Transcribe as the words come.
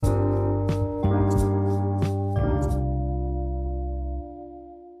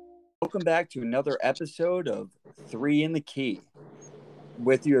welcome back to another episode of Three in the Key.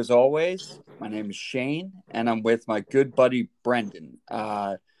 With you as always, my name is Shane, and I'm with my good buddy Brendan.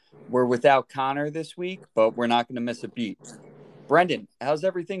 We're without Connor this week, but we're not going to miss a beat. Brendan, how's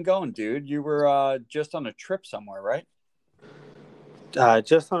everything going, dude? You were just on a trip somewhere, right?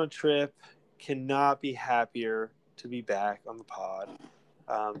 Just on a trip. Cannot be happier to be back on the pod.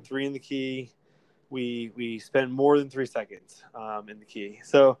 Three in the Key. We spent more than 3 seconds in the Key.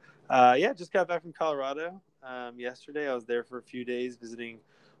 So, just got back from Colorado yesterday. I was there for a few days visiting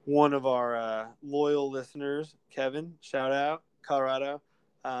one of our loyal listeners, Kevin. Shout out, Colorado.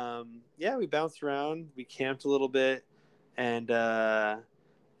 We bounced around. We camped a little bit, and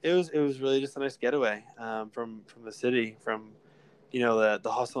it was really just a nice getaway from the city, from the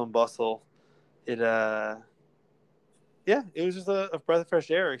hustle and bustle. It was just a breath of fresh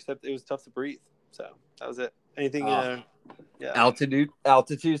air, except it was tough to breathe. So that was it. Anything? Altitude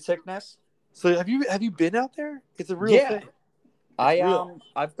sickness. So have you been out there? It's a real thing.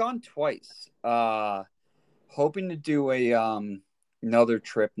 I've gone twice. Hoping to do another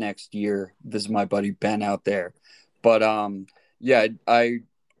trip next year. Visit my buddy Ben out there. But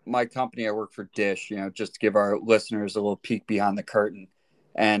my company, I work for Dish, just to give our listeners a little peek behind the curtain.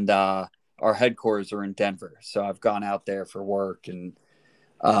 And our headquarters are in Denver. So I've gone out there for work and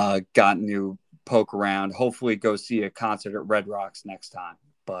gotten to poke around. Hopefully go see a concert at Red Rocks next time.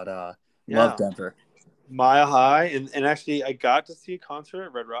 But love Denver. Mile High. And actually, I got to see a concert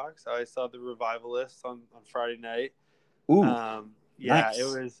at Red Rocks. I saw the Revivalists on Friday night. Ooh, nice.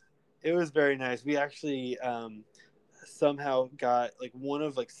 It was very nice. We actually somehow got one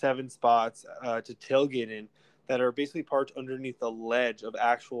of 7 spots to tailgate in that are basically parked underneath the ledge of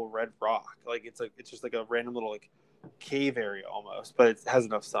actual red rock. It's just a random little cave area almost, but it has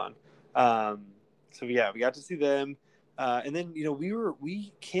enough sun. We got to see them, and then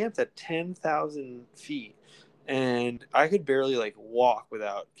we camped at 10,000 feet, and I could barely walk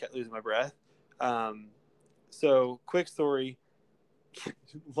without losing my breath. So quick story.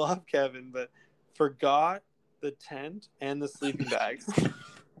 Love Kevin, but forgot the tent and the sleeping bags.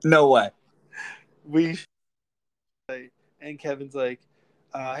 No way. And Kevin's like,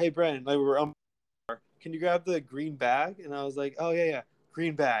 "Hey, Brennan, can you grab the green bag?" And I was like, "Oh yeah,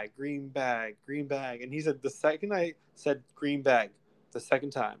 green bag." And he said the second I said green bag, the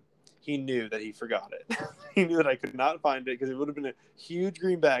second time, he knew that he forgot it. He knew that I could not find it because it would have been a huge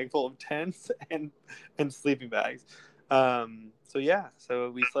green bag full of tents and sleeping bags.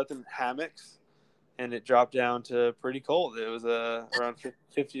 So we slept in hammocks. And it dropped down to pretty cold. It was around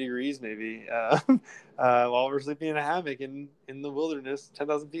 50 degrees maybe while we're sleeping in a hammock in the wilderness,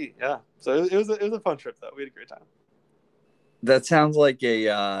 10,000 feet. Yeah. So it was a fun trip, though. We had a great time. That sounds like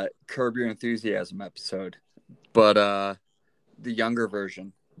a Curb Your Enthusiasm episode, but the younger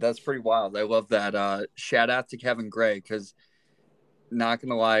version. That's pretty wild. I love that. Shout out to Kevin Gray because, not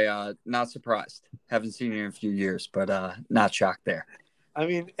going to lie, not surprised. Haven't seen you in a few years, but not shocked there. I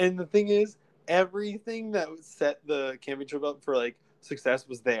mean, and the thing is, everything that set the camping trip up for success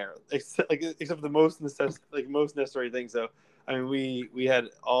was there, except for the most necessary things. So I mean, we had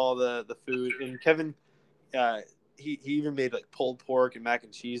all the food, and Kevin, he even made pulled pork and mac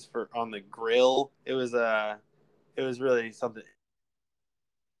and cheese on the grill. It was really something.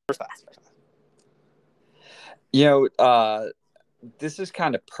 This is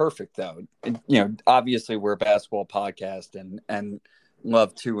kind of perfect though. Obviously we're a basketball podcast and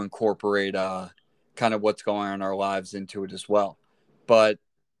love to incorporate kind of what's going on in our lives into it as well. But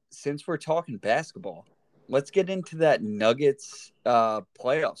since we're talking basketball, let's get into that Nuggets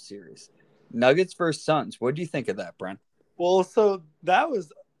playoff series. Nuggets versus Suns. What do you think of that, Brent? Well, so that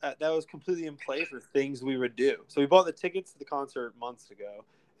was completely in play for things we would do. So we bought the tickets to the concert months ago,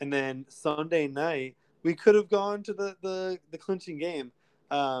 and then Sunday night we could have gone to the clinching game.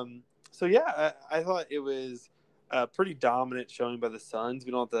 I thought it was a pretty dominant showing by the Suns.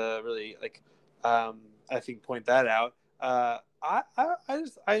 We don't have to really I think point that out. I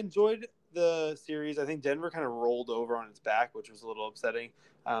enjoyed the series. I think Denver kind of rolled over on its back, which was a little upsetting.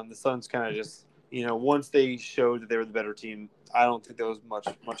 The Suns kind of just once they showed that they were the better team, I don't think there was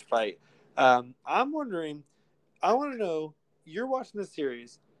much fight. I'm wondering. I want to know. You're watching this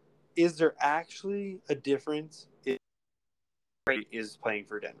series. Is there actually a difference if is playing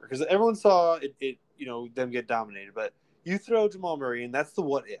for Denver? Because everyone saw it them get dominated, but you throw Jamal Murray, and that's the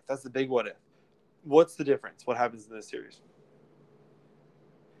what if. That's the big what if. What's the difference? What happens in this series?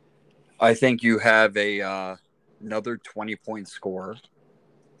 I think you have another 20-point scorer,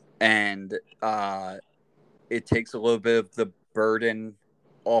 and it takes a little bit of the burden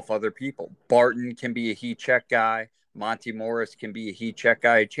off other people. Barton can be a heat check guy. Monty Morris can be a heat check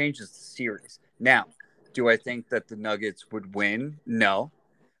guy. It changes the series. Now, do I think that the Nuggets would win? No.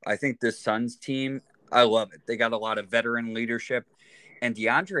 I think this Suns team, I love it. They got a lot of veteran leadership, and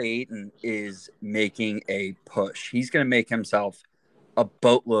DeAndre Ayton is making a push. He's going to make himself a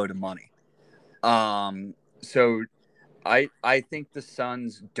boatload of money. So I think the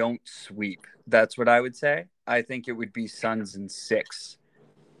Suns don't sweep. That's what I would say. I think it would be Suns in 6.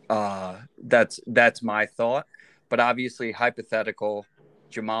 That's my thought. But obviously, hypothetical.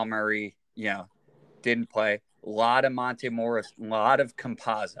 Jamal Murray, didn't play. A lot of Monte Morris, a lot of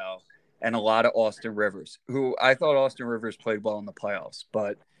Campazzo, and a lot of Austin Rivers, who I thought Austin Rivers played well in the playoffs.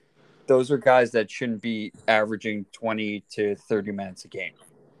 But those are guys that shouldn't be averaging 20 to 30 minutes a game.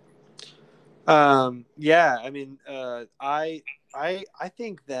 Yeah, I mean, I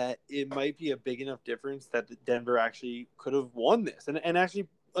think that it might be a big enough difference that Denver actually could have won this and actually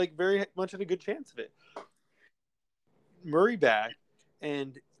like very much had a good chance of it. Murray back,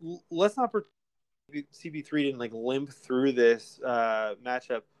 and let's not pretend CP3 didn't like limp through this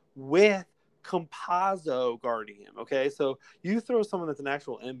matchup with Campazzo guarding him. Okay, so you throw someone that's an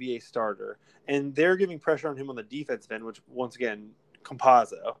actual NBA starter, and they're giving pressure on him on the defensive end, which once again,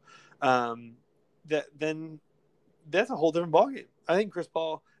 Campazzo. Then that's a whole different ballgame. I think Chris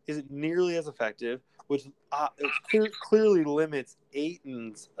Paul isn't nearly as effective, which clearly limits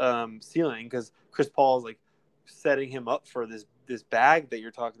Ayton's ceiling because Chris Paul is like setting him up for this bag that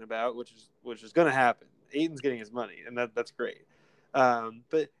you're talking about, which is going to happen. Ayton's getting his money, and that's great.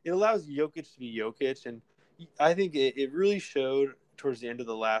 But it allows Jokic to be Jokic, and I think it really showed towards the end of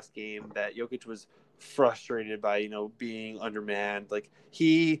the last game that Jokic was frustrated by being undermanned. Like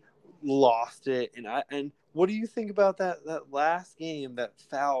he lost it, and what do you think about that last game, that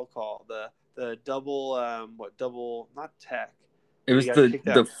foul call, the double not tech? It was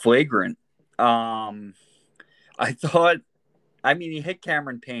the flagrant. I thought, he hit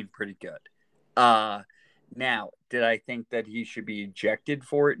Cameron Payne pretty good. Now, did I think that he should be ejected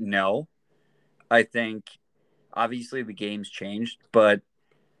for it? No. I think obviously the game's changed, but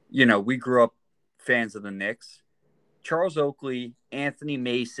we grew up fans of the Knicks. Charles Oakley, Anthony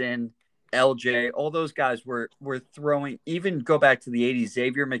Mason, LJ, all those guys were throwing, even go back to the 80s,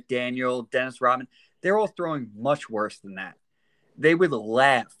 Xavier McDaniel, Dennis Rodman, they're all throwing much worse than that. They would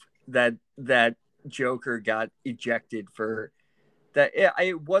laugh that Joker got ejected for that.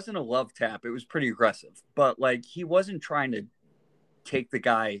 It wasn't a love tap. It was pretty aggressive, but like he wasn't trying to take the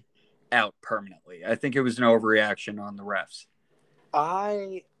guy out permanently. I think it was an overreaction on the refs.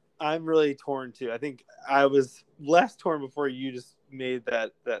 I'm really torn too. I think I was less torn before you just made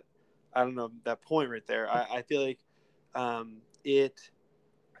that I don't know, that point right there. I feel like it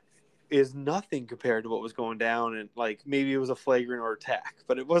is nothing compared to what was going down, and like maybe it was a flagrant or attack,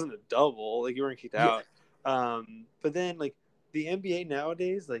 but it wasn't a double. Like you weren't kicked out. But then like the NBA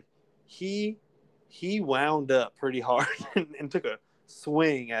nowadays, like he wound up pretty hard and took a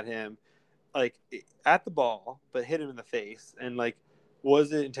swing at him, like at the ball, but hit him in the face. And like,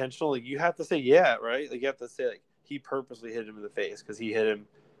 was it intentional? Like you have to say yeah, right? Like you have to say like he purposely hit him in the face because he hit him.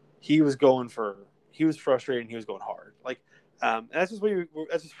 He was frustrated and he was going hard. Like, that's just what you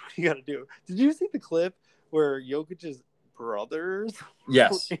got to do. Did you see the clip where Jokic's brothers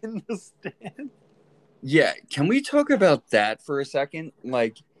yes were in the stand? Yeah. Can we talk about that for a second?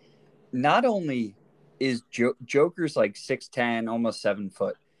 Like, not only is Joker's like 6'10", almost 7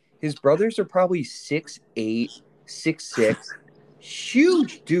 foot, his brothers are probably 6'8", 6'6",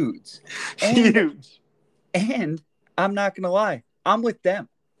 huge dudes. Huge. And I'm not going to lie, I'm with them.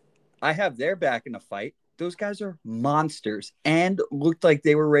 I have their back in a fight. Those guys are monsters and looked like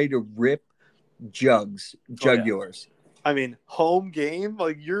they were ready to rip jugulars. Yeah. I mean, home game,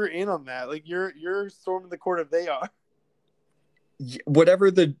 like you're in on that. Like you're storming the court if they are.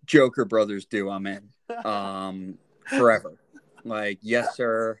 Whatever the Joker brothers do, I'm in. Forever. Like, yes,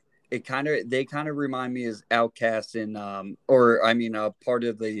 sir. They kind of remind me as Outcast in part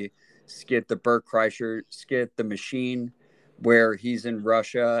of the skit, the Burt Kreischer skit, The Machine, where he's in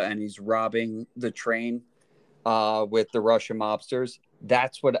Russia and he's robbing the train with the Russian mobsters.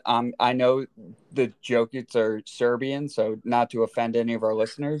 That's what I know the Jokic are Serbian, so not to offend any of our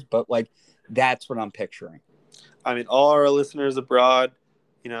listeners, but like that's what I'm picturing. I mean, all our listeners abroad,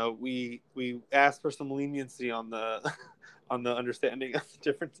 we ask for some leniency on the on the understanding of the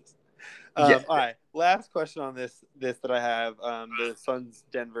differences. All right, last question on this that I have, the Suns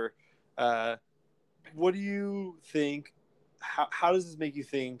Denver. What do you think? How does this make you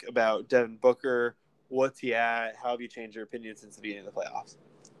think about Devin Booker? What's he at? How have you changed your opinion since the beginning of the playoffs?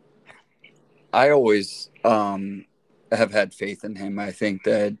 I always have had faith in him. I think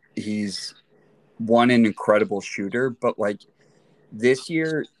that he's an incredible shooter, but like this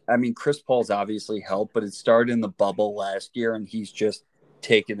year, I mean, Chris Paul's obviously helped, but it started in the bubble last year, and he's just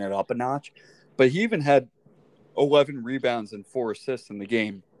taken it up a notch. But he even had 11 rebounds and 4 assists in the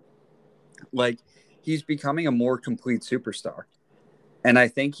game. Like, he's becoming a more complete superstar. And I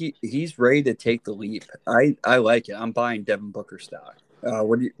think he's ready to take the leap. I like it. I'm buying Devin Booker stock.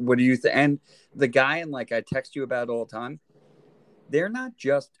 What do you think? And the guy, and like I text you about all the time, they're not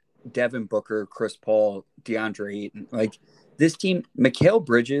just Devin Booker, Chris Paul, DeAndre Ayton. Like this team, Mikal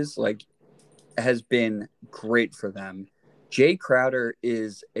Bridges, like has been great for them. Jay Crowder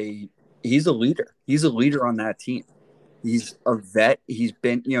he's a leader. He's a leader on that team. He's a vet. He's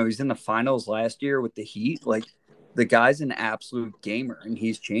been, he's in the finals last year with the Heat. Like the guy's an absolute gamer, and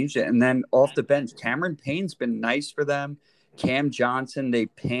he's changed it. And then off the bench, Cameron Payne's been nice for them. Cam Johnson, they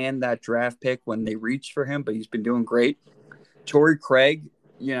panned that draft pick when they reached for him, but he's been doing great. Torrey Craig,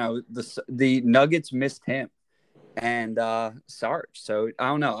 the Nuggets missed him, and Sarge. So I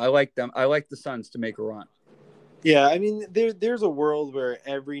don't know. I like them. I like the Suns to make a run. Yeah, I mean, there's a world where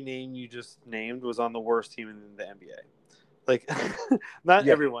every name you just named was on the worst team in the NBA. Like, not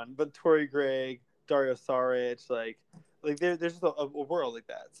everyone, but Torrey Craig, Dario Saric, like there's just a world like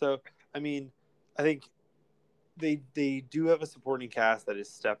that. So, I mean, I think they do have a supporting cast that is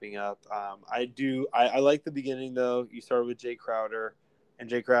stepping up. I like the beginning though. You started with Jay Crowder, and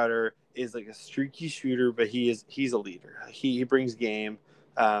Jay Crowder is like a streaky shooter, but he's a leader. He brings game.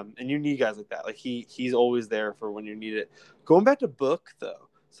 And you need guys like that. Like he's always there for when you need it. Going back to Book though,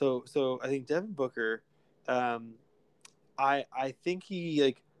 so I think Devin Booker, I think he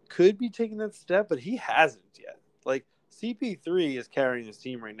like could be taking that step, but he hasn't yet. Like CP3 is carrying his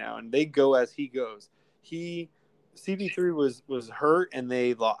team right now, and they go as he goes. CP3 was hurt and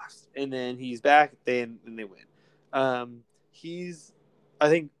they lost, and then he's back. Then they win. I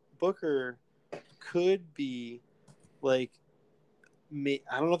think Booker could be like. I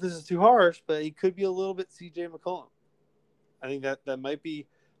don't know if this is too harsh, but he could be a little bit CJ McCollum. I think that might be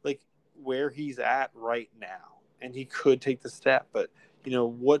like where he's at right now, and he could take the step. But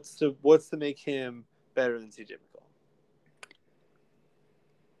what's to make him better than CJ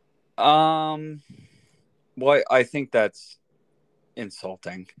McCollum? Well, I think that's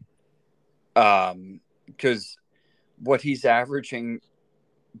insulting. Because what he's averaging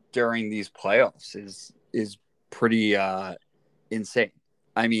during these playoffs is pretty insane.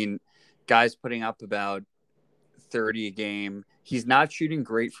 I mean, guys putting up about 30 a game. He's not shooting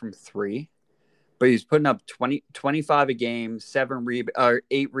great from 3, but he's putting up 25 a game,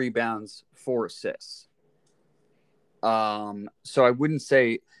 8 rebounds, 4 assists. So I wouldn't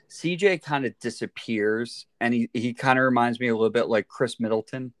say CJ kind of disappears, and he kind of reminds me a little bit like Chris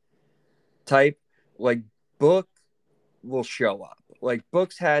Middleton type. Like Book will show up. Like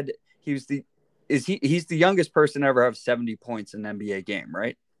he's the youngest person to ever have 70 points in an NBA game,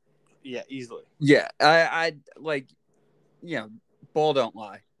 right? Yeah, easily. Yeah, I like, ball don't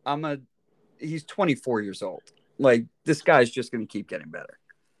lie. He's 24 years old. Like this guy's just going to keep getting better.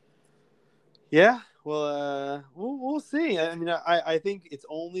 Yeah, well, we'll see. I mean, I think it's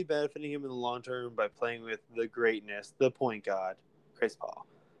only benefiting him in the long term by playing with the greatness, the point guard, Chris Paul.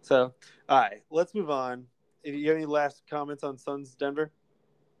 So, all right, let's move on. If you have any last comments on Suns Denver?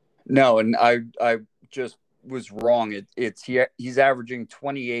 No, and I just was wrong. He's averaging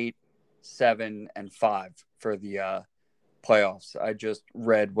 28, 7, and 5 for the playoffs. I just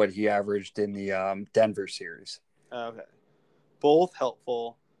read what he averaged in the Denver series. Okay, both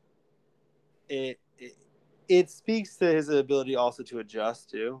helpful. It speaks to his ability also to adjust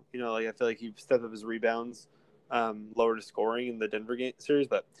too. Like I feel like he stepped up his rebounds, lowered his scoring in the Denver game series,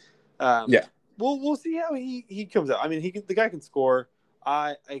 but yeah, we'll see how he comes out. I mean, the guy can score.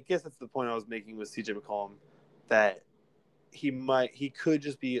 I guess that's the point I was making with CJ McCollum, that he could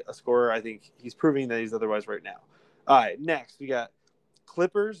just be a scorer. I think he's proving that he's otherwise right now. All right, next we got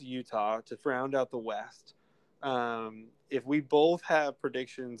Clippers, Utah to round out the West. If we both have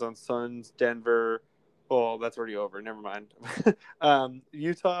predictions on Suns, Denver, well, that's already over. Never mind.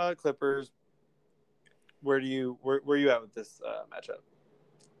 Utah, Clippers. Where are you at with this matchup?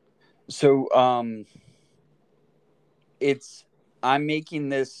 So, I'm making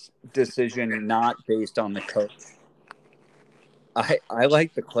this decision not based on the coach. I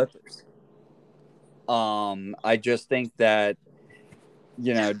like the Clippers. I just think that,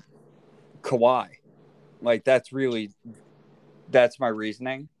 Kawhi, like that's my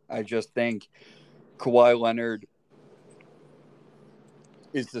reasoning. I just think Kawhi Leonard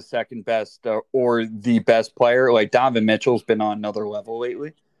is the second best or the best player. Like Donovan Mitchell's been on another level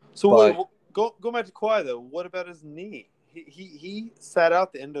lately. So go back to Kawhi though. What about his knee? He sat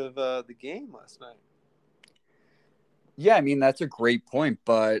out the end of the game last night. Yeah, I mean, that's a great point,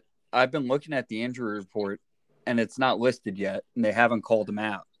 but I've been looking at the injury report and it's not listed yet, and they haven't called him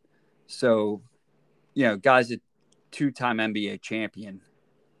out. So, guy's a two-time NBA champion.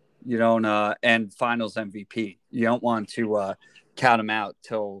 You don't, and finals MVP. You don't want to count him out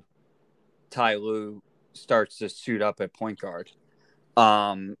till Ty Lue starts to suit up at point guard.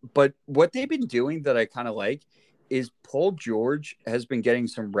 But what they've been doing that I kind of like is Paul George has been getting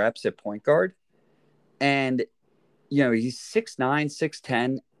some reps at point guard, and he's 6'9",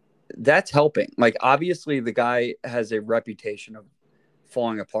 6'10". That's helping. Like, obviously, the guy has a reputation of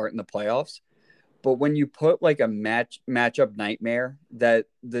falling apart in the playoffs. But when you put like a matchup nightmare that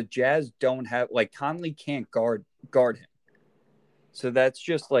the Jazz don't have, like Conley can't guard him. So that's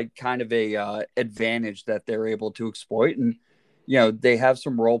just like kind of a advantage that they're able to exploit. And, they have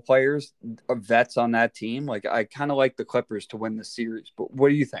some role players, vets on that team. Like, I kind of like the Clippers to win the series. But what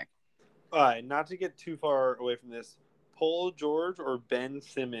do you think? All right, not to get too far away from this, Paul George or Ben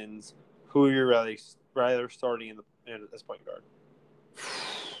Simmons, who are you rather starting as point guard?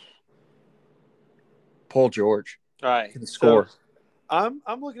 Paul George. All right, can score. So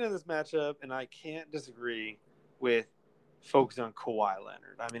I'm looking at this matchup, and I can't disagree with focusing on Kawhi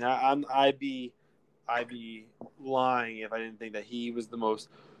Leonard. I mean, I'd be lying if I didn't think that he was the most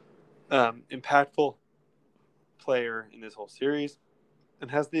impactful player in this whole series, and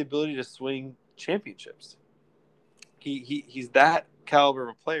has the ability to swing championships. He's that caliber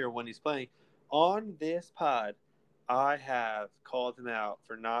of a player when he's playing. On this pod, I have called him out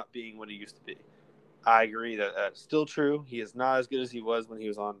for not being what he used to be. I agree that that's still true. He is not as good as he was when he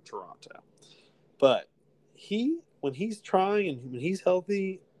was on Toronto. But when he's trying and when he's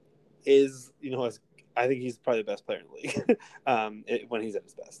healthy, I think he's probably the best player in the league when he's at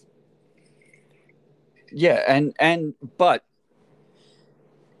his best. Yeah, but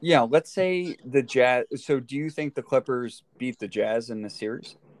let's say the Jazz. So, do you think the Clippers beat the Jazz in the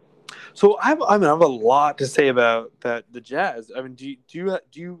series? So I have a lot to say about that. The Jazz. I mean, do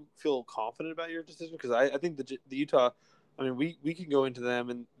you feel confident about your decision? Because I think the Utah. I mean, we can go into them,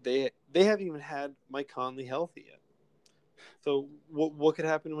 and they haven't even had Mike Conley healthy yet. So what could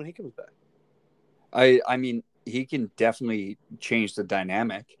happen when he comes back? I mean, he can definitely change the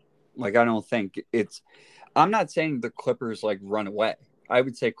dynamic. Like, I don't think it's. I'm not saying the Clippers like run away. I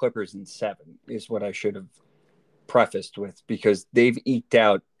would say Clippers in 7 is what I should have prefaced with, because they've eked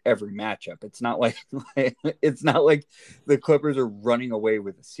out every matchup. It's not like the Clippers are running away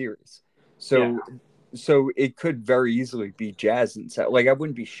with a series. So it could very easily be Jazz in 7. Like, I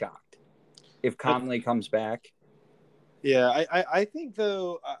wouldn't be shocked if Conley comes back. Yeah, I think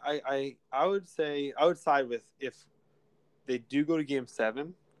though I would say I would side with if they do go to Game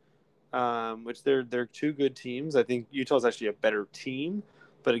 7. Which they're two good teams. I think Utah's actually a better team,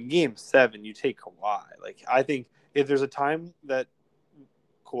 but in Game 7, you take Kawhi. Like, I think if there's a time that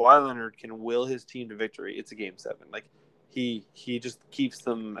Kawhi Leonard can will his team to victory, it's a Game 7. Like, he just keeps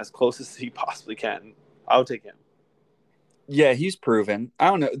them as close as he possibly can. I'll take him. Yeah, he's proven. I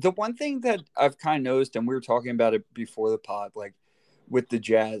don't know. The one thing that I've kind of noticed, and we were talking about it before the pod, like with the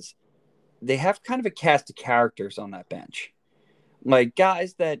Jazz, they have kind of a cast of characters on that bench, like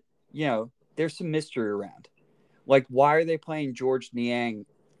guys that. There's some mystery around. Like, why are they playing George Niang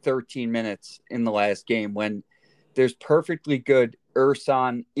 13 minutes in the last game when there's perfectly good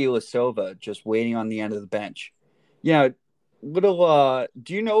Ersan Ilyasova just waiting on the end of the bench? Do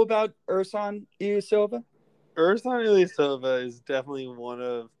you know about Ersan Ilyasova? Ersan Ilyasova is definitely one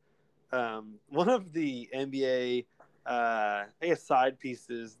of the NBA I guess side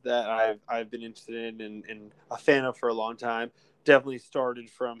pieces that I've been interested in and a fan of for a long time. Definitely started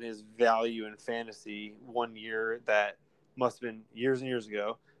from his value in fantasy one year that must have been years and years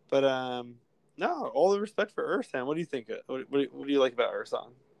ago. But no, all the respect for Ersan. What do you think? What do you like about Ersan?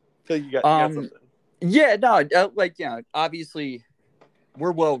 I feel like you got something. Yeah, no, obviously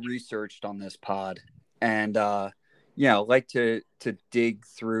we're well researched on this pod, and like to dig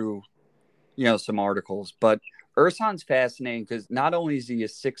through some articles. But Ersan's fascinating because not only is he a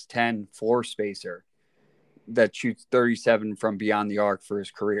 6'10" floor spacer that shoots 37 from beyond the arc for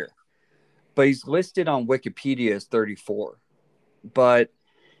his career, but he's listed on Wikipedia as 34, but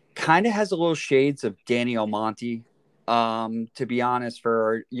kind of has a little shades of Danny Almonte, to be honest,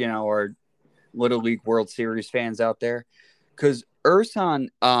 for our Little League World Series fans out there, because Ersan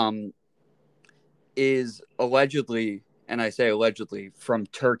is allegedly, and I say allegedly, from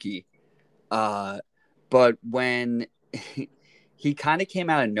Turkey, but when he kind of came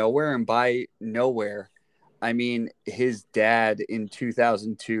out of nowhere, and by nowhere I mean, his dad in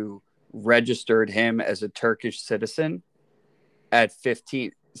 2002 registered him as a Turkish citizen. at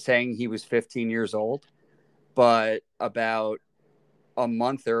 15, saying he was 15 years old. But about a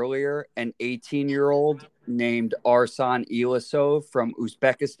month earlier, an 18-year-old named Arsan Ilisov from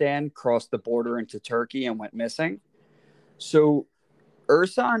Uzbekistan crossed the border into Turkey and went missing. So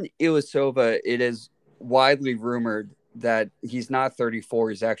Ersan Ilisova, it is widely rumored that he's not 34,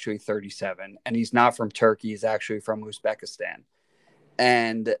 he's actually 37, and he's not from Turkey, he's actually from Uzbekistan.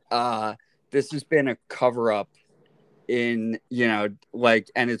 And this has been a cover-up in, and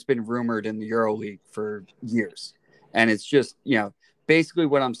it's been rumored in the EuroLeague for years. And it's just, basically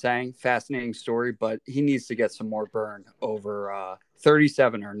what I'm saying, fascinating story, but he needs to get some more burn over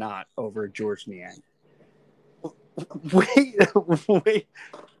 37 or not over George Niang.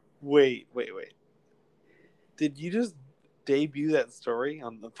 Wait. Did you just debut that story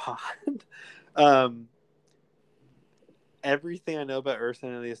on the pod? Everything I know about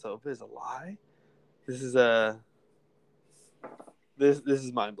Ersan Ilyasova is a lie. This is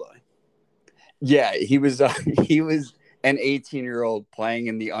mind blowing. Yeah, he was an 18-year-old playing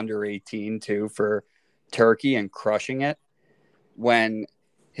in the under 18 too for Turkey and crushing it. When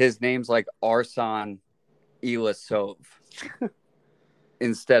his name's like Arsan Ilisov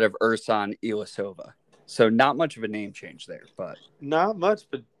instead of Ersan Ilisova. So not much of a name change there, but not much,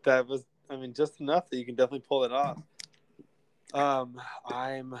 but that was, just enough that you can definitely pull it off. I'm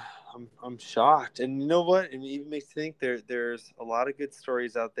shocked, and you know what? It even makes me think there's a lot of good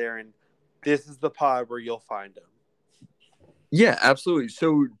stories out there, and this is the pod where you'll find them. Yeah, absolutely.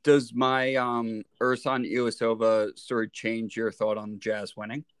 So does my Ersan Ilisova story change your thought on the Jazz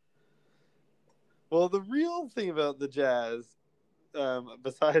winning? Well, the real thing about the Jazz,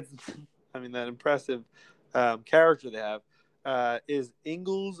 besides, that impressive character they have, is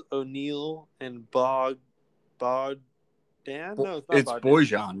Ingles, O'Neal, and Bogdan. No, it's not. It's Bogdan.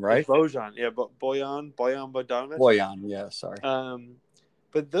 Bojan, right? It's Bojan, yeah, but Bojan Bogdanovic. Bojan, yeah, sorry.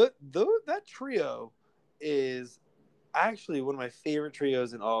 But that trio is actually one of my favorite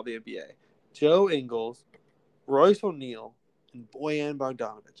trios in all the NBA. Joe Ingles, Royce O'Neal, and Bojan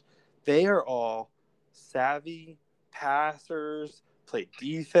Bogdanovic. They are all savvy passers, play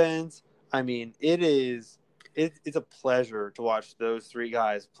defense. It's a pleasure to watch those three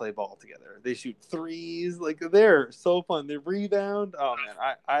guys play ball together. They shoot threes. They're so fun. They rebound. Oh, man,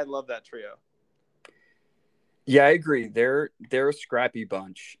 I love that trio. Yeah, I agree. They're a scrappy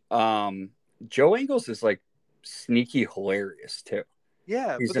bunch. Joe Ingles is sneaky hilarious too.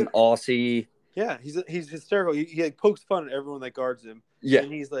 Yeah, he's an Aussie. Yeah, he's hysterical. He pokes fun at everyone that guards him. Yeah,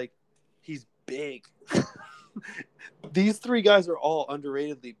 and he's big. These three guys are all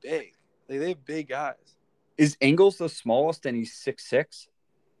underratedly big. They have big guys. Is Ingles the smallest and he's 6'6"?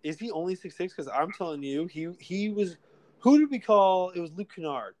 Is he only 6'6"? Because I'm telling you, he was. Who did we call? It was Luke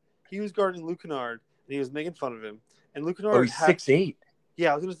Kennard. He was guarding Luke Kennard, and he was making fun of him. And Luke Kennard. Oh, he's 6'8".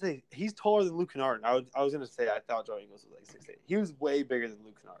 Yeah, I was gonna say he's taller than Luke Kennard. I was gonna say I thought Joe Ingles was 6'8". He was way bigger than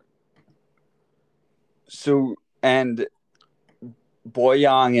Luke Kennard. So, and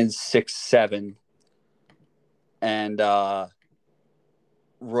Bojan is 6'7", and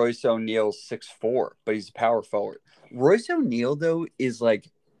Royce O'Neal's 6'4", but he's a power forward. Royce O'Neal though is a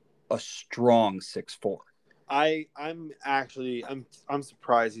strong 6'4". I'm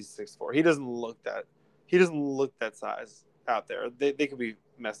surprised he's 6'4". He doesn't look that size out there. They could be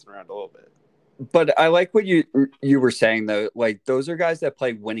messing around a little bit. But I like what you were saying though. Those are guys that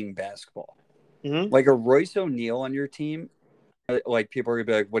play winning basketball. Mm-hmm. A Royce O'Neal on your team, people are gonna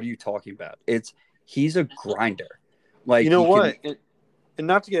be like, "What are you talking about?" He's a grinder. You know what? And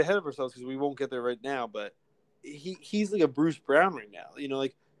not to get ahead of ourselves because we won't get there right now, but he's like a Bruce Brown right now.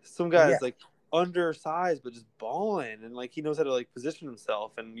 Some guys undersized but just balling, and he knows how to position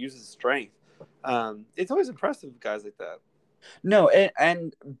himself and use his strength. It's always impressive with guys like that. No,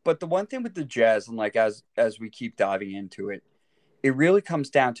 but the one thing with the Jazz, and as we keep diving into it, it really comes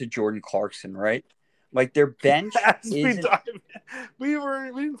down to Jordan Clarkson, right? Their bench. We didn't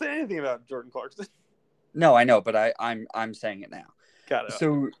say anything about Jordan Clarkson. No, I know, but I'm saying it now. Got it.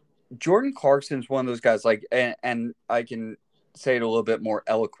 So Jordan Clarkson's one of those guys, and I can say it a little bit more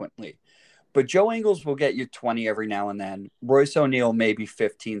eloquently, but Joe Ingles will get you 20 every now and then. Royce O'Neal maybe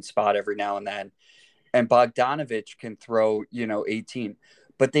 15 spot every now and then, and Bogdanovic can throw 18.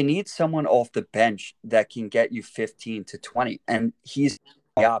 But they need someone off the bench that can get you 15 to 20, and he's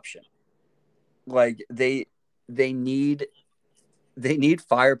the option. They need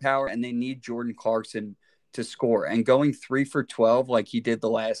firepower, and they need Jordan Clarkson to score. And going 3 for 12 like he did the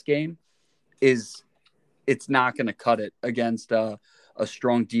last game it's not going to cut it against a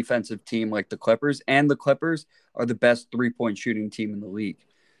strong defensive team like the Clippers. And the Clippers are the best 3-point shooting team in the league.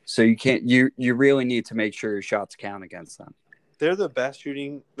 So you really need to make sure your shots count against them. they're the best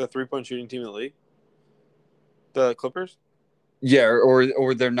shooting, the 3-point shooting team in the league. The Clippers. Yeah,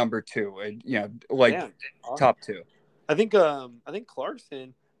 or they're number two, like Damn, awesome. top two. I think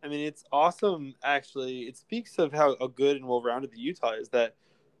Clarkson. I mean, it's awesome. Actually, it speaks of how good and well-rounded the Utah is that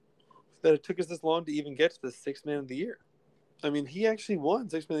it took us this long to even get to the Sixth Man of the Year. I mean, he actually won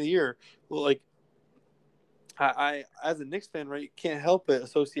Sixth Man of the Year. Well, like, I as a Knicks fan, right, can't help but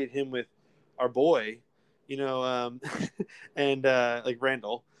associate him with our boy, and like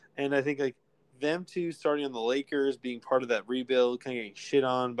Randall. And I think like them two starting on the Lakers, being part of that rebuild, kind of getting shit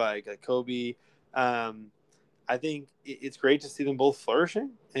on by Kobe. I think it's great to see them both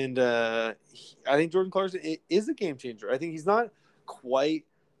flourishing, and I think Jordan Clarkson is a game changer. I think he's not quite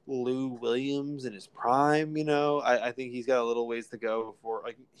Lou Williams in his prime. I think he's got a little ways to go before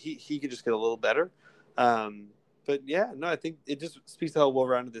like he could just get a little better. But yeah, no, I think it just speaks to how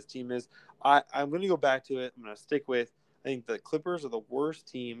well-rounded this team is. I'm going to go back to it. I'm going to stick with. I think the Clippers are the worst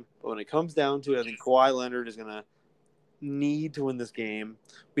team, but when it comes down to it, I think Kawhi Leonard is going to need to win this game.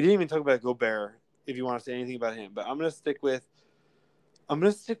 We didn't even talk about Gobert. If you want to say anything about him, but I'm going to stick with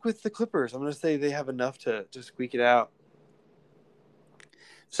the Clippers. I'm going to say they have enough to squeak it out.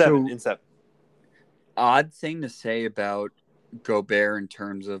 7. Odd thing to say about Gobert in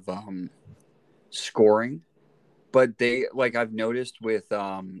terms of scoring, but they like I've noticed with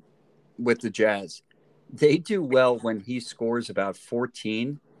the Jazz, they do well when he scores about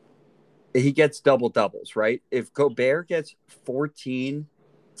 14. He gets double doubles, right? If Gobert gets 14,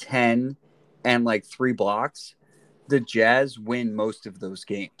 10, and like 3 blocks, the Jazz win most of those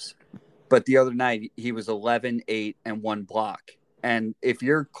games. But the other night, he was 11, 8, and 1 block. And if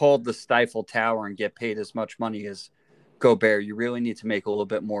you're called the Stifle Tower and get paid as much money as Gobert, you really need to make a little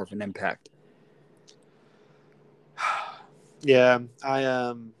bit more of an impact. Yeah,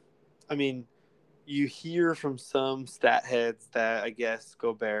 I mean, you hear from some stat heads that I guess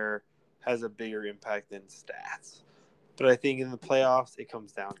Gobert has a bigger impact than stats. But I think in the playoffs, it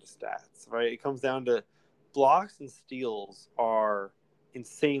comes down to stats, right? It comes down to blocks and steals are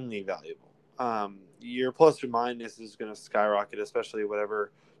insanely valuable. Your plus or minus is going to skyrocket, especially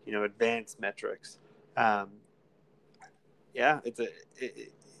whatever, advanced metrics. Yeah,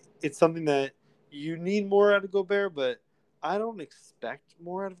 it's something that you need more out of Gobert, but I don't expect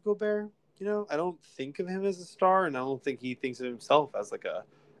more out of Gobert. I don't think of him as a star, and I don't think he thinks of himself as like a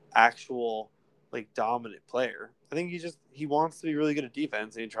actual like dominant player. I think he wants to be really good at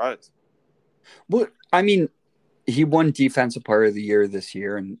defense, and he tries. Well, I mean, he won Defensive Player of the Year this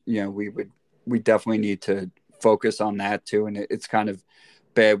year, and we definitely need to focus on that too. And it's kind of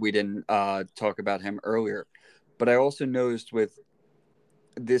bad we didn't talk about him earlier. But I also noticed with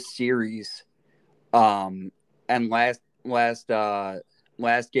this series, and last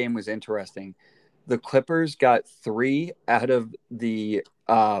game was interesting. The Clippers got 3 out of the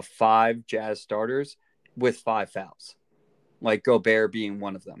 5 Jazz starters with 5 fouls, like Gobert being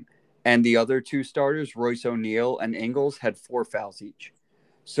one of them. And the other 2 starters, Royce O'Neal and Ingles, had 4 fouls each.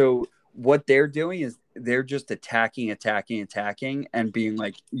 So what they're doing is they're just attacking, and being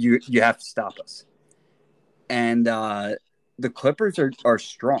like, you have to stop us. And the Clippers are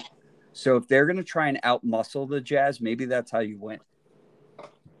strong. So if they're going to try and outmuscle the Jazz, maybe that's how you win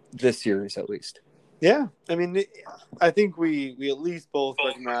this series, at least. Yeah, I mean, I think we at least both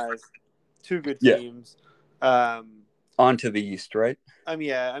recognize 2 good teams. Yeah. On to the East, right?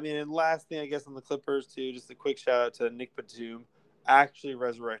 And last thing I guess on the Clippers too, just a quick shout out to Nick Batum, actually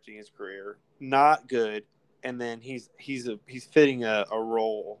resurrecting his career. Not good, and then he's fitting a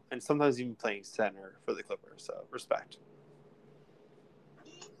role, and sometimes even playing center for the Clippers. So respect.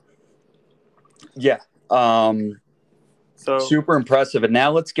 Yeah. So super impressive. And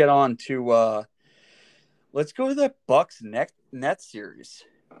now let's get on to let's go to the Bucks Nets series.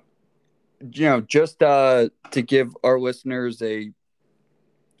 Just to give our listeners a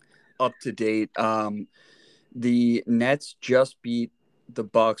up to date, the Nets just beat the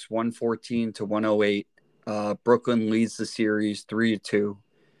Bucks 114-108. Brooklyn leads the series 3-2.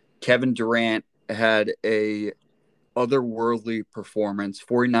 Kevin Durant had a otherworldly performance,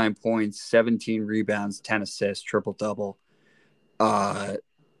 49 points, 17 rebounds, 10 assists, triple-double,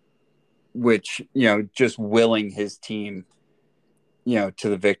 which, just willing his team, to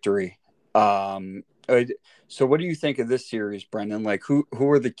the victory. So what do you think of this series, Brendan? Like, who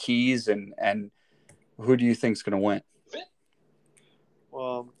are the keys and who do you think is going to win?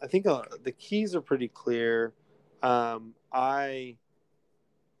 Well, I think the keys are pretty clear. I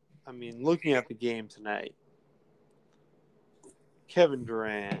mean, looking at the game tonight, Kevin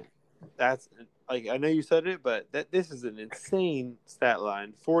Durant, that's like, I know you said it, but this is an insane stat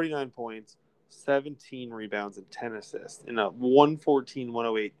line. 49 points, 17 rebounds, and 10 assists in a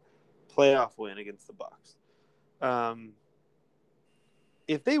 114-108 playoff win against the Bucks.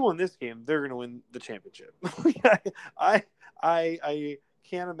 If they won this game, they're going to win the championship. I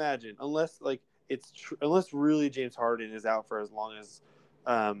can't imagine unless unless really James Harden is out for as long as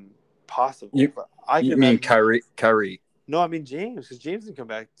possible. You mean Kyrie? No, I mean James, because James didn't come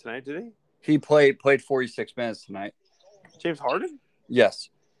back tonight, did he? He played 46 minutes tonight. James Harden? Yes.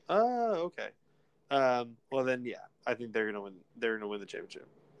 Oh, okay. Well then, yeah, I think they're gonna win. They're gonna win the championship.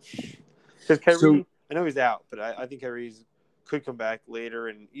 Because Kyrie, I know he's out, but I think Kyrie's could come back later,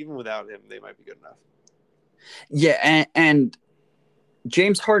 and even without him, they might be good enough. Yeah, and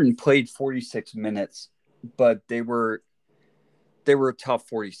James Harden played 46 minutes, but they were a tough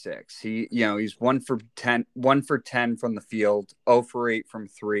 46. He's 1 for 10 from the field, 0 for 8 from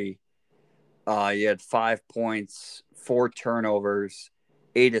 3. He had 5 points, 4 turnovers,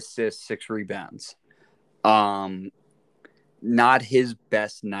 8 assists, 6 rebounds. Not his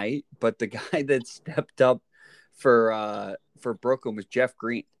best night, but the guy that stepped up for Brooklyn was Jeff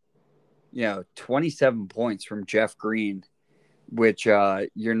Green. 27 points from Jeff Green, which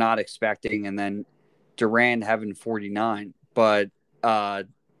you're not expecting, and then Durant having 49. But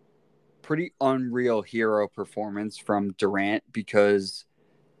pretty unreal hero performance from Durant, because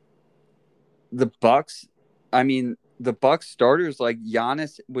the Bucks starters, like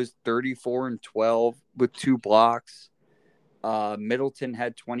Giannis was 34 and 12 with 2 blocks. Middleton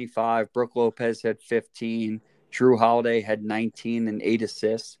had 25. Brook Lopez had 15. Drew Holiday had 19 and 8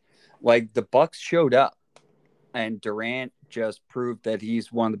 assists. Like, the Bucks showed up, and Durant just proved that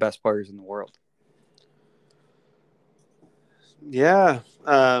he's one of the best players in the world. Yeah.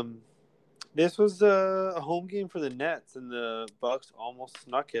 This was a home game for the Nets, and the Bucks almost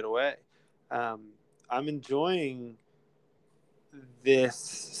snuck it away. I'm enjoying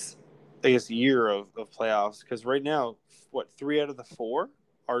this, I guess, year of playoffs, because right now, 3 out of the 4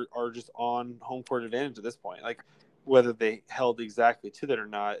 are just on home court advantage at this point. Like, whether they held exactly to that or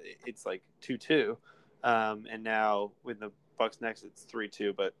not, it's like 2-2. And now with the Bucks next, it's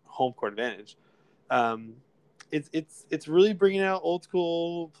 3-2, but home court advantage. It's really bringing out old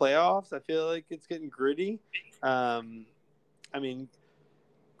school playoffs. I feel like it's getting gritty. I mean,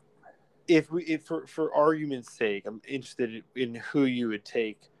 if for argument's sake, I'm interested in who you would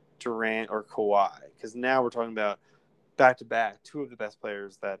take, Durant or Kawhi, because now we're talking about back-to-back 2 of the best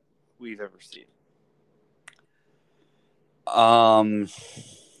players that we've ever seen.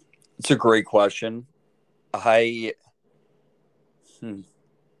 It's a great question. That's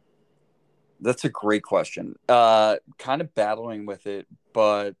a great question. Kind of battling with it,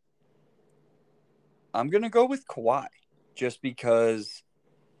 but I'm gonna go with Kawhi, just because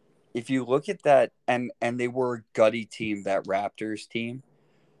if you look at that, and they were a gutty team, that Raptors team,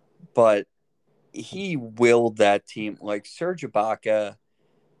 but he willed that team. Like Serge Ibaka,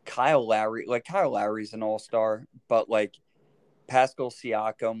 Kyle Lowry. Like, Kyle Lowry's an all-star, but like Pascal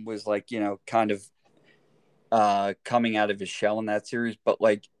Siakam was like, kind of coming out of his shell in that series, but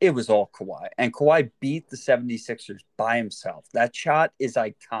like it was all Kawhi. And Kawhi beat the 76ers by himself. That shot is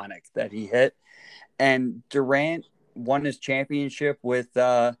iconic that he hit. And Durant won his championship with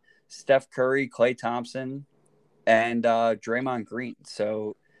Steph Curry, Klay Thompson, and Draymond Green.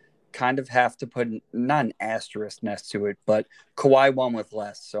 So kind of have to put not an asterisk next to it, but Kawhi won with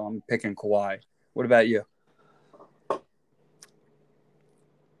less. So I'm picking Kawhi. What about you?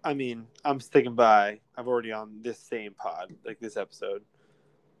 I mean, I'm sticking by. I've already on this same pod, like this episode,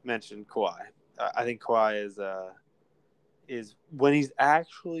 mentioned Kawhi. I think Kawhi is when he's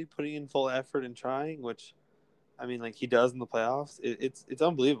actually putting in full effort and trying, which, I mean, like he does in the playoffs. It's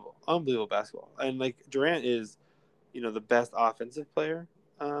unbelievable basketball. And like Durant is, the best offensive player,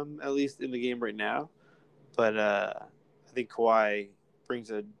 at least in the game right now. But I think Kawhi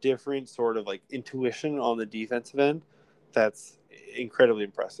brings a different sort of like intuition on the defensive end that's incredibly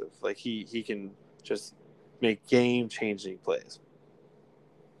impressive. Like he can just make game-changing plays.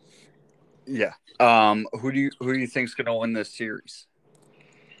 Yeah. Who do you think's going to win this series?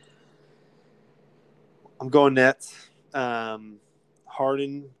 I'm going Nets.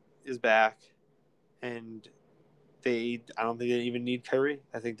 Harden is back, and I don't think they even need Kyrie.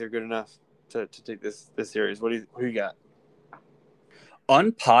 I think they're good enough to take this series. Who you got?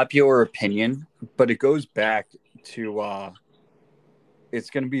 Unpopular opinion, but it goes back to it's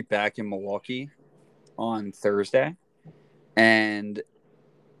going to be back in Milwaukee on Thursday. And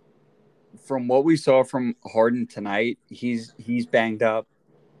from what we saw from Harden tonight, he's banged up.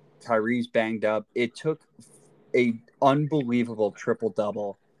 Kyrie's banged up. It took a unbelievable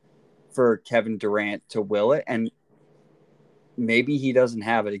triple-double for Kevin Durant to will it. And maybe he doesn't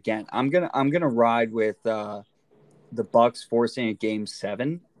have it again. I'm gonna ride with the Bucks forcing a game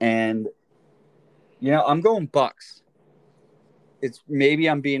 7, and I'm going Bucks. It's maybe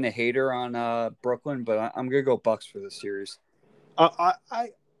I'm being a hater on Brooklyn, but I'm gonna go Bucks for this series.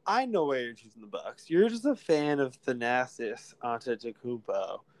 I know why you're choosing the Bucks. You're just a fan of Thanasis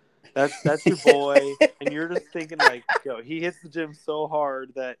Antetokounmpo. That's your boy, and you're just thinking like, yo, he hits the gym so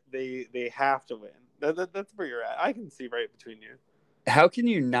hard that they have to win. That's where you're at. I can see right between you. How can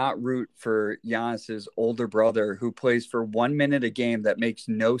you not root for Giannis's older brother who plays for 1 minute a game that makes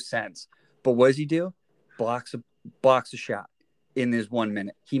no sense? But what does he do? Blocks a shot in his 1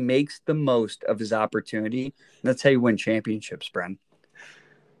 minute. He makes the most of his opportunity. And that's how you win championships, Bren.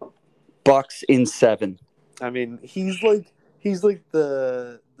 Bucks in 7. I mean, he's like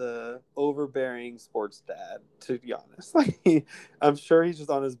the overbearing sports dad, to be honest. Like I'm sure he's just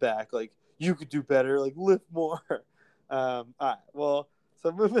on his back, like, you could do better, like lift more. All right, well,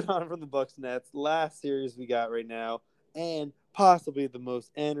 so moving on from the Bucks Nets, last series we got right now, and possibly the most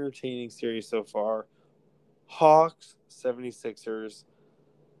entertaining series so far, Hawks 76ers.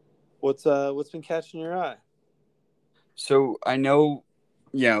 What's been catching your eye? So I know,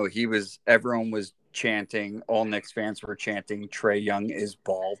 everyone was chanting, all Knicks fans were chanting, Trae Young is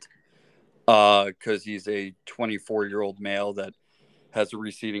bald, because he's a 24-year-old male that has a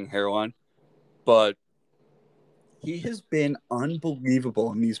receding hairline. But he has been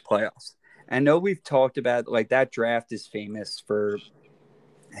unbelievable in these playoffs. I know we've talked about, like, that draft is famous for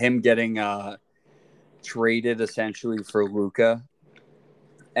him getting traded essentially for Luka,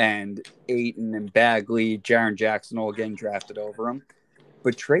 and Ayton and Bagley, Jaren Jackson all getting drafted over him.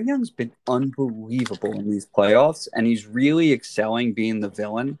 But Trae Young's been unbelievable in these playoffs, and he's really excelling being the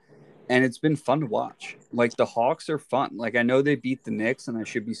villain, and it's been fun to watch. Like, the Hawks are fun. Like, I know they beat the Knicks, and I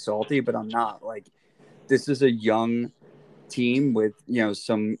should be salty, but I'm not. Like, this is a young team with,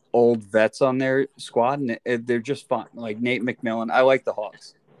 some old vets on their squad, and they're just fun. Like, Nate McMillan. I like the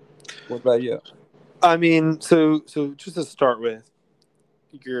Hawks. What about you? I mean, so just to start with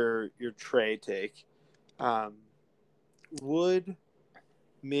your Trae take, would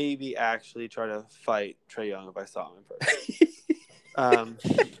maybe actually try to fight Trae Young if I saw him in person.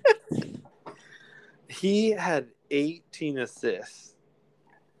 He had 18 assists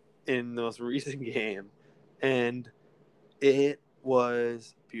in the most recent game, and it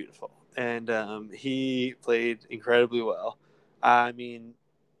was beautiful. And he played incredibly well. I mean,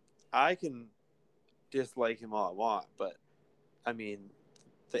 I can dislike him all I want, but I mean,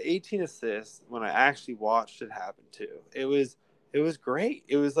 the 18 assists, when I actually watched it happen too, it was great.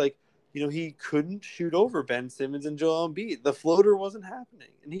 It was like, he couldn't shoot over Ben Simmons and Joel Embiid. The floater wasn't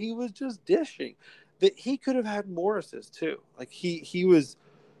happening, and he was just dishing. That he could have had more assists too. Like he was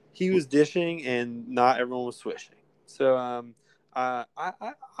dishing, and not everyone was swishing. So I'm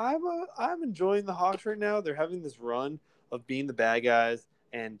enjoying the Hawks right now. They're having this run of being the bad guys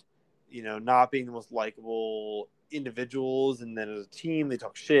and not being the most likable individuals, and then as a team they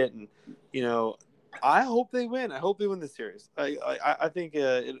talk shit, and I hope they win. I hope they win this series. I think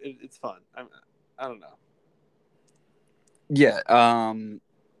it's fun. I don't know. Yeah,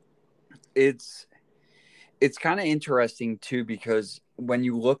 it's kind of interesting too, because when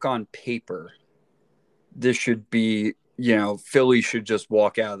you look on paper, this should be, Philly should just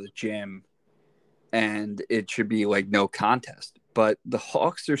walk out of the gym and it should be like no contest. But the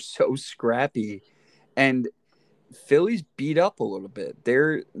Hawks are so scrappy, and Philly's beat up a little bit.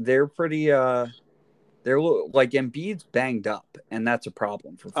 They're pretty they're like, Embiid's banged up, and that's a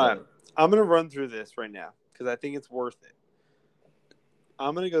problem for Philly. I'm gonna run through this right now because I think it's worth it.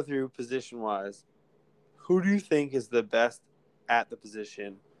 I'm gonna go through position wise. Who do you think is the best at the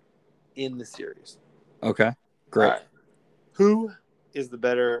position in the series? Okay, great. Right. Who is the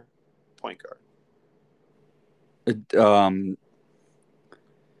better point guard?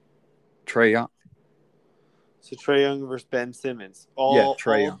 Trae Young. So Trae Young versus Ben Simmons.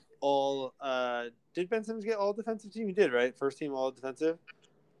 Trae Young. Did Ben Simmons get all defensive team? He did, right? First team all defensive,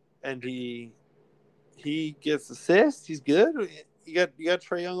 and he gets assists. He's good. You got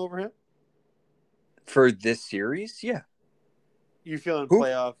Trae Young over him for this series. Yeah. You feeling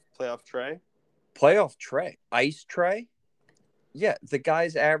playoff Trae? Playoff Trae, ice Trae. Yeah, the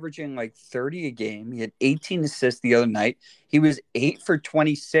guy's averaging like 30 a game. He had 18 assists the other night. He was 8 for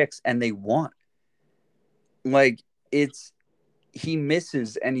 26, and they won. Like, he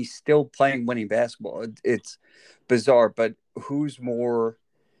misses, and he's still playing winning basketball. It's bizarre, but who's more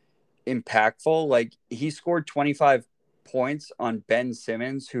impactful? Like, he scored 25 points on Ben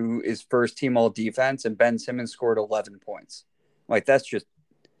Simmons, who is first team all defense, and Ben Simmons scored 11 points. Like, that's just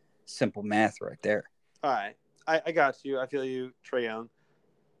simple math right there. All right. I got you. I feel you, Trae Young.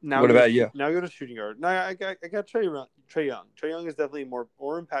 Now What about you? Now go to shooting guard. No, I got Trae Young. Trae Young is definitely more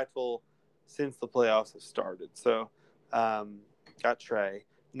impactful since the playoffs have started. So, got Trae.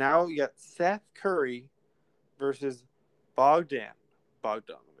 Now you got Seth Curry versus Bogdanovich.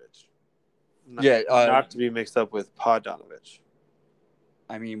 Not to be mixed up with Poddanovich.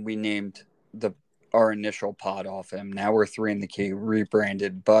 I mean, we named our initial pod off him. Now we're 3 in the key,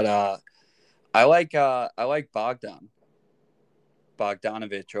 rebranded. But I like Bogdanovich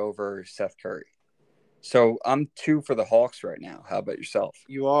over Seth Curry. So I'm 2 for the Hawks right now. How about yourself?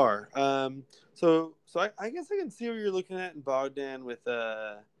 You are. So I guess I can see what you're looking at in Bogdan with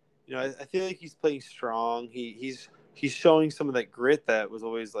I feel like he's playing strong. He's showing some of that grit that was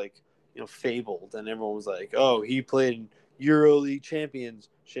always like, fabled, and everyone was like, oh, he played in EuroLeague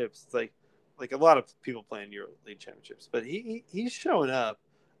championships. It's like a lot of people playing EuroLeague championships, but he's showing up.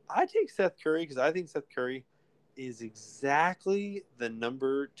 I take Seth Curry because I think Seth Curry is exactly the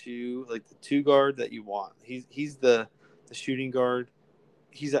number 2, like the 2 guard that you want. He's the shooting guard.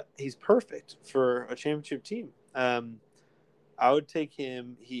 He's perfect for a championship team. I would take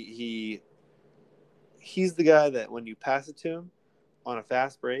him. He's the guy that when you pass it to him on a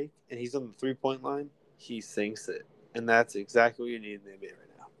fast break and he's on the 3-point line, he sinks it, and that's exactly what you need in the NBA right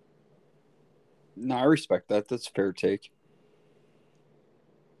now. No, I respect that. That's a fair take.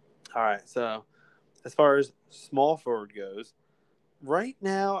 All right, so as far as small forward goes, right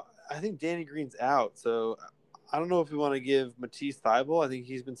now I think Danny Green's out, so I don't know if we want to give Matisse Thybulle. I think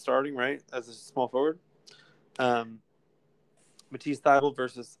he's been starting, right, as a small forward. Matisse Thybulle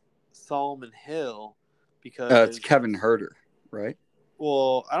versus Solomon Hill, because it's Kevin Huerter, right?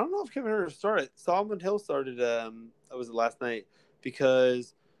 Well, I don't know if Kevin Huerter started. Solomon Hill started. That was last night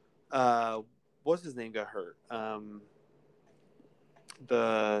because what's his name got hurt.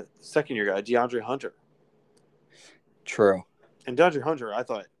 The second-year guy, DeAndre Hunter. True. And DeAndre Hunter, I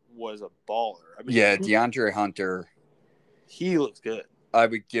thought, was a baller. I mean, yeah, DeAndre Hunter. He looks good. I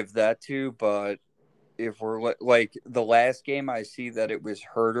would give that to, but if we're like the last game, I see that it was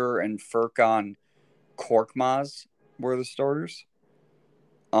Huerter and Furkan Korkmaz were the starters.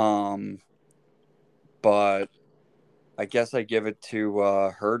 But I guess I give it to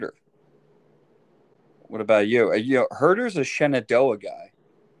Huerter. What about you? Huerter's a Shenandoah guy.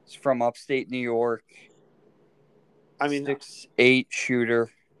 He's from upstate New York. I mean, 6'8" shooter.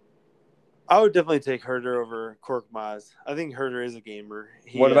 I would definitely take Huerter over Korkmaz. I think Huerter is a gamer.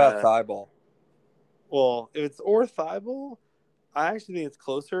 What about Thybulle? Well, if it's or Thybulle, I actually think it's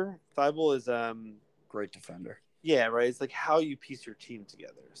closer. Thybulle is great defender. Yeah, right. It's like how you piece your team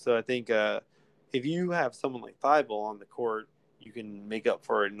together. So I think if you have someone like Thybulle on the court, you can make up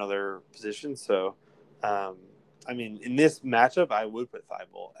for it in other positions. So, I mean, in this matchup, I would put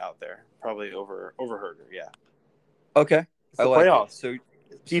Thybulle out there, probably over Huerter. Yeah. Okay. It's the playoffs. So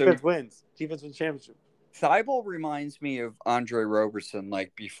defense wins. Defense wins championship. Thybulle reminds me of Andre Roberson,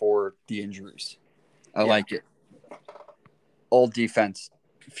 like before the injuries. I like it. Old defense,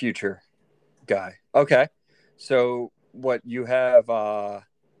 future guy. Okay. So what you have?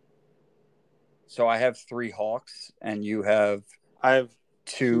 So I have 3 Hawks, and you have. I have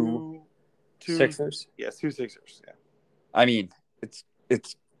two Sixers. Yes, 2 Sixers. Yeah. I mean, it's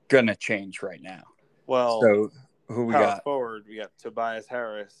gonna change right now. Well, so who we got? Forward, we got Tobias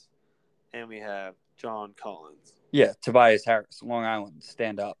Harris, and we have John Collins. Yeah, Tobias Harris, Long Island,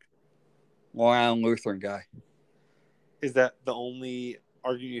 stand up. Long Island Lutheran guy. Is that the only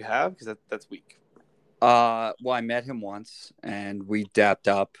argument you have? Because that's weak. Well, I met him once, and we dapped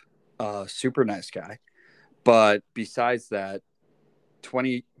up. Super nice guy. But besides that,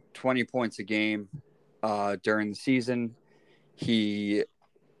 20 points a game during the season. He's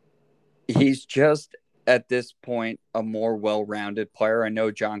just, at this point, a more well-rounded player. I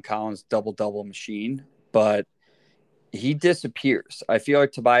know John Collins, double-double machine, but he disappears. I feel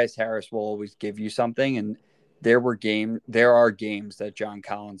like Tobias Harris will always give you something, and there are games that John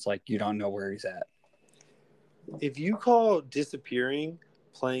Collins, like, you don't know where he's at. If you call disappearing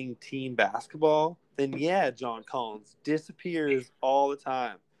playing team basketball, then yeah, John Collins disappears all the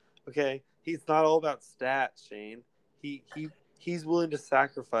time. Okay, he's not all about stats, Shane. He's willing to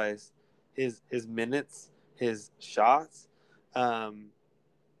sacrifice his minutes, his shots. I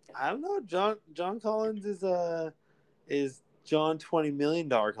don't know. John Collins is John $20 million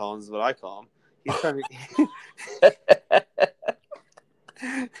Collins is what I call him. He's trying to.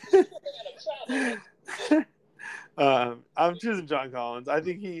 I'm choosing John Collins. I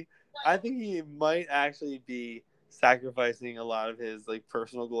think he might actually be sacrificing a lot of his like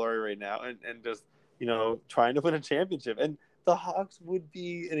personal glory right now and just trying to win a championship. And the Hawks would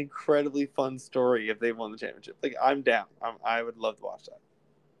be an incredibly fun story if they won the championship. Like, I'm down. I would love to watch that.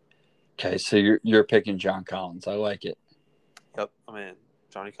 Okay, so you're picking John Collins. I like it. Yep, I'm in.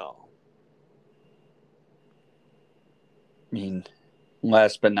 Johnny Collins. I mean,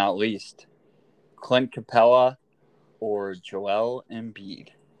 last but not least, Clint Capella or Joel Embiid?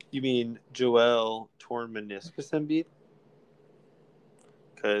 You mean Joel torn meniscus Embiid?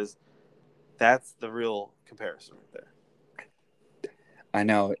 Because that's the real comparison right there. I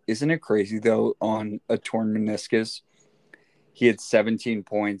know. Isn't it crazy, though, on a torn meniscus? He had 17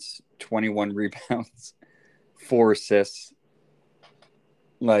 points, 21 rebounds, 4 assists.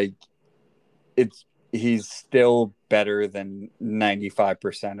 Like, he's still better than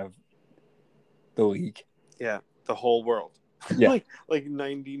 95% of the league. Yeah, the whole world. Yeah. like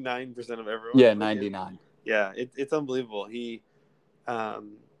 99% of everyone. Yeah, 99. Yeah, it's unbelievable.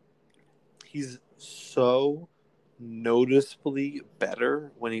 He's so noticeably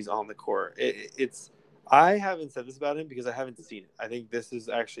better when he's on the court. I haven't said this about him because I haven't seen it. I think this is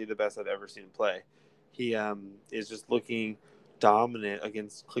actually the best I've ever seen him play. He is just looking dominant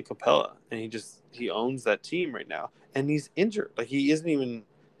against Clint Capella, and he owns that team right now. And he's injured. Like, he isn't even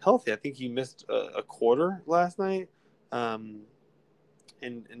healthy. I think he missed a quarter last night. And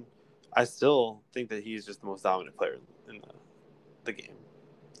I still think that he's just the most dominant player in the game.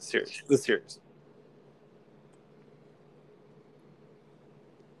 The series.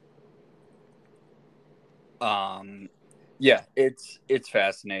 Yeah, it's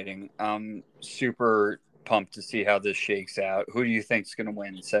fascinating. I'm super pumped to see how this shakes out. Who do you think's going to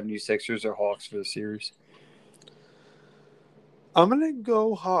win, 76ers or Hawks for the series? I'm going to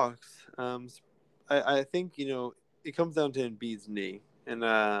go Hawks. I think, it comes down to Embiid's knee, and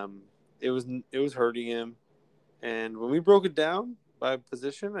it was hurting him. And when we broke it down by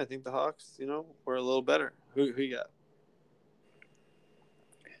position, I think the Hawks, were a little better. Who you got?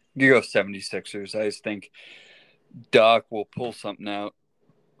 You go 76ers. I just think Doc will pull something out.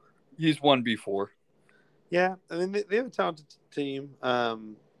 He's won before. Yeah, I mean, they have a talented team.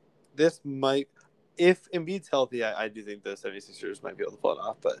 This might, if Embiid's healthy, I do think the 76ers might be able to pull it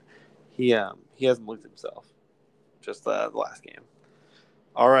off, but he hasn't looked himself. Just the last game.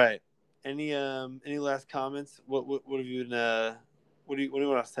 All right. Any last comments? What have you been? What do you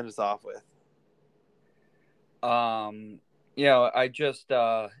want to send us off with? I just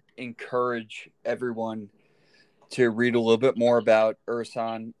encourage everyone to read a little bit more about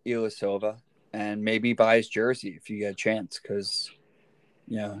Ersan Ilyasova and maybe buy his jersey if you get a chance, because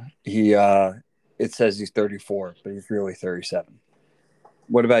he it says he's 34, but he's really 37.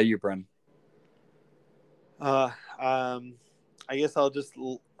 What about you, Bren? I guess I'll just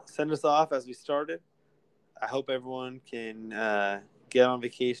send us off as we started. I hope everyone can get on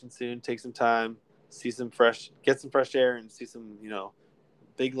vacation soon, take some time, get some fresh air, and see some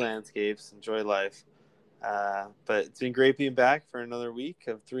big landscapes, enjoy life. But it's been great being back for another week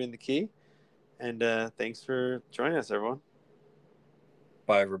of 3 in the Key, and thanks for joining us, everyone.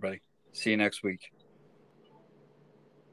 Bye, everybody. See you next week.